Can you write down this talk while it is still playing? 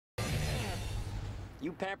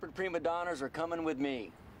You pampered prima donnas are coming with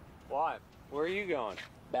me. Why? Where are you going?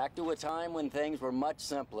 Back to a time when things were much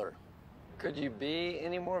simpler. Could you be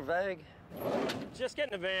any more vague? Just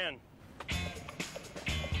get in the van.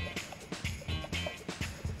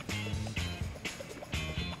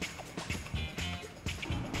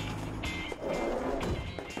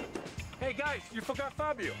 Hey guys, you forgot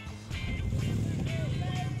Fabio.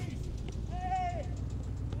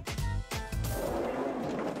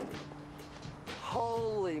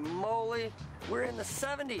 Holy moly, we're in the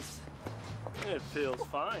 70s. It feels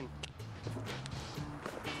fine.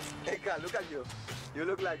 Hey, God, look at you. You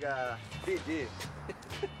look like a DG.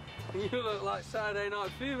 You look like Saturday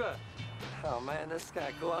Night Fever. Oh man, this is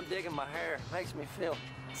kind of cool. I'm digging my hair. Makes me feel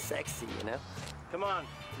sexy, you know? Come on,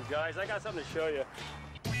 you guys, I got something to show you.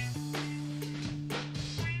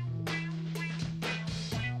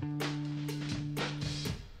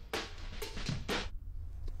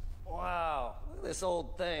 Wow, look at this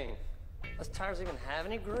old thing. Those tires even have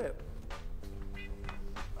any grip.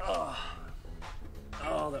 Oh,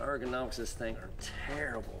 the ergonomics of this thing are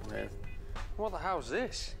terrible, man. What the hell's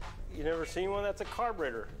this? You never seen one? That's a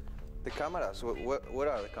carburetor. The cameras, what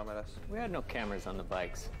are the cameras? We had no cameras on the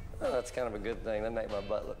bikes. Oh, that's kind of a good thing. They make my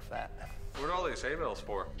butt look fat. What are all these hay bales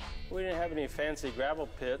for? We didn't have any fancy gravel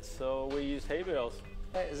pits, so we used hay bales.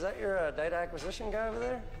 Hey, is that your data acquisition guy over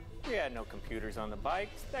there? We had no computers on the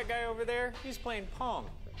bikes. That guy over there, he's playing Pong.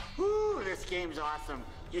 Woo, this game's awesome.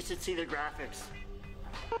 You should see the graphics.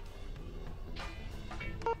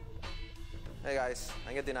 Hey guys,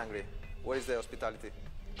 I'm getting angry. What is the hospitality?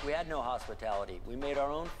 We had no hospitality. We made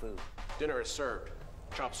our own food. Dinner is served.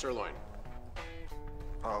 Chopped sirloin.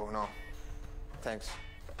 Oh no, thanks.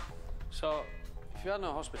 So, if you had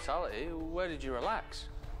no hospitality, where did you relax?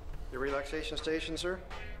 The relaxation station, sir?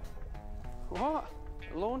 What?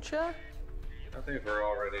 A lawn chair? I think we're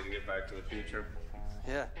all ready to get back to the future.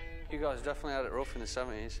 Yeah, you guys definitely had it rough in the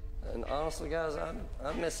 70s. And honestly, guys,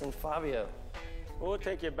 I'm missing Fabio. We'll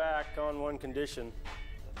take you back on one condition.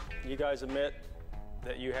 You guys admit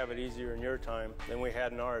that you have it easier in your time than we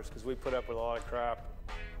had in ours, because we put up with a lot of crap.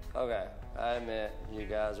 Okay, I admit you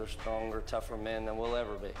guys are stronger, tougher men than we'll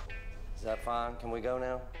ever be. Is that fine? Can we go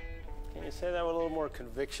now? Can you say that with a little more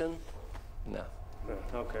conviction? No.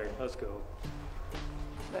 Okay, let's go.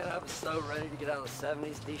 Man, I was so ready to get out of the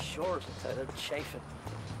 70s. These shorts, they're chafing.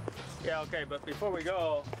 Yeah, okay, but before we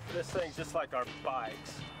go, this thing's just like our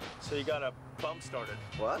bikes. So you gotta bump start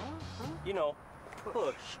it. What? You know,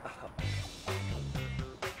 push.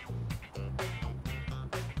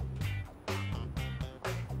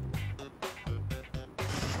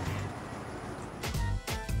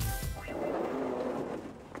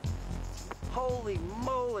 Holy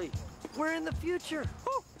moly, we're in the future.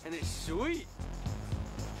 Woo, and it's sweet.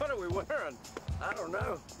 What are we wearing? I don't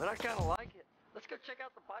know, but I kind of like it. Let's go check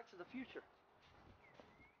out the bikes of the future.